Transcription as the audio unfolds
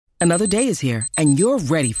Another day is here, and you're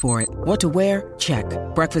ready for it. What to wear? Check.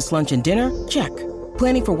 Breakfast, lunch, and dinner? Check.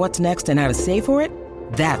 Planning for what's next and how to save for it?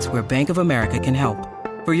 That's where Bank of America can help.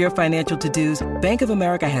 For your financial to-dos, Bank of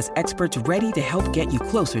America has experts ready to help get you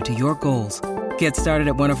closer to your goals. Get started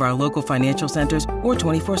at one of our local financial centers or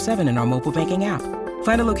 24/7 in our mobile banking app.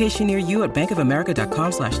 Find a location near you at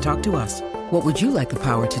bankofamerica.com/talktous. What would you like the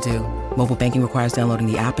power to do? Mobile banking requires downloading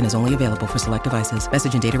the app and is only available for select devices.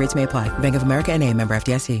 Message and data rates may apply. Bank of America N.A., member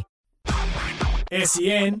FDIC.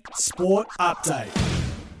 SEN Sport Update.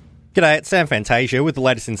 G'day, it's Sam Fantasia with the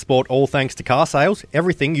latest in sport, all thanks to car sales,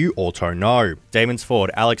 everything you auto know. Demons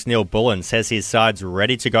forward Alex Neil-Bullen says his side's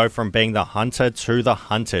ready to go from being the hunter to the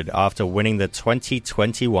hunted after winning the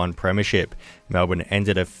 2021 Premiership. Melbourne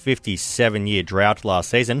ended a 57-year drought last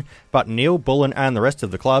season, but Neil-Bullen and the rest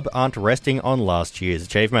of the club aren't resting on last year's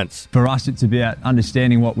achievements. For us, it's about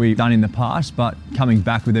understanding what we've done in the past, but coming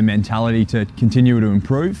back with a mentality to continue to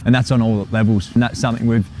improve, and that's on all levels, and that's something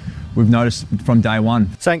we've noticed from day one.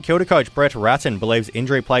 St Kilda coach Brett Ratton believes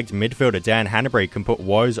injury-plagued midfielder Dan Hanbury can put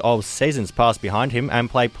woes of seasons past behind him and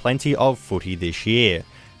play plenty of footy this year.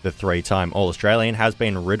 The three-time All-Australian has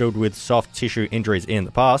been riddled with soft tissue injuries in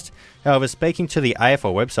the past. However, speaking to the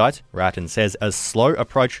AFL website, Ratton says a slow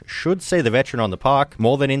approach should see the veteran on the park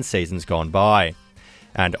more than in seasons gone by.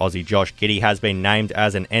 And Aussie Josh Giddey has been named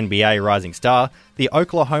as an NBA Rising Star. The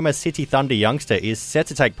Oklahoma City Thunder youngster is set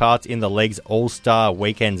to take part in the league's All-Star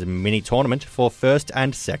Weekends mini-tournament for first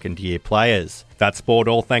and second year players. That's sport,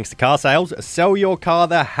 all thanks to car sales. Sell your car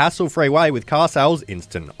the hassle-free way with car sales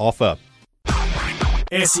instant offer.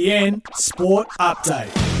 SEN Sport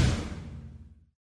Update.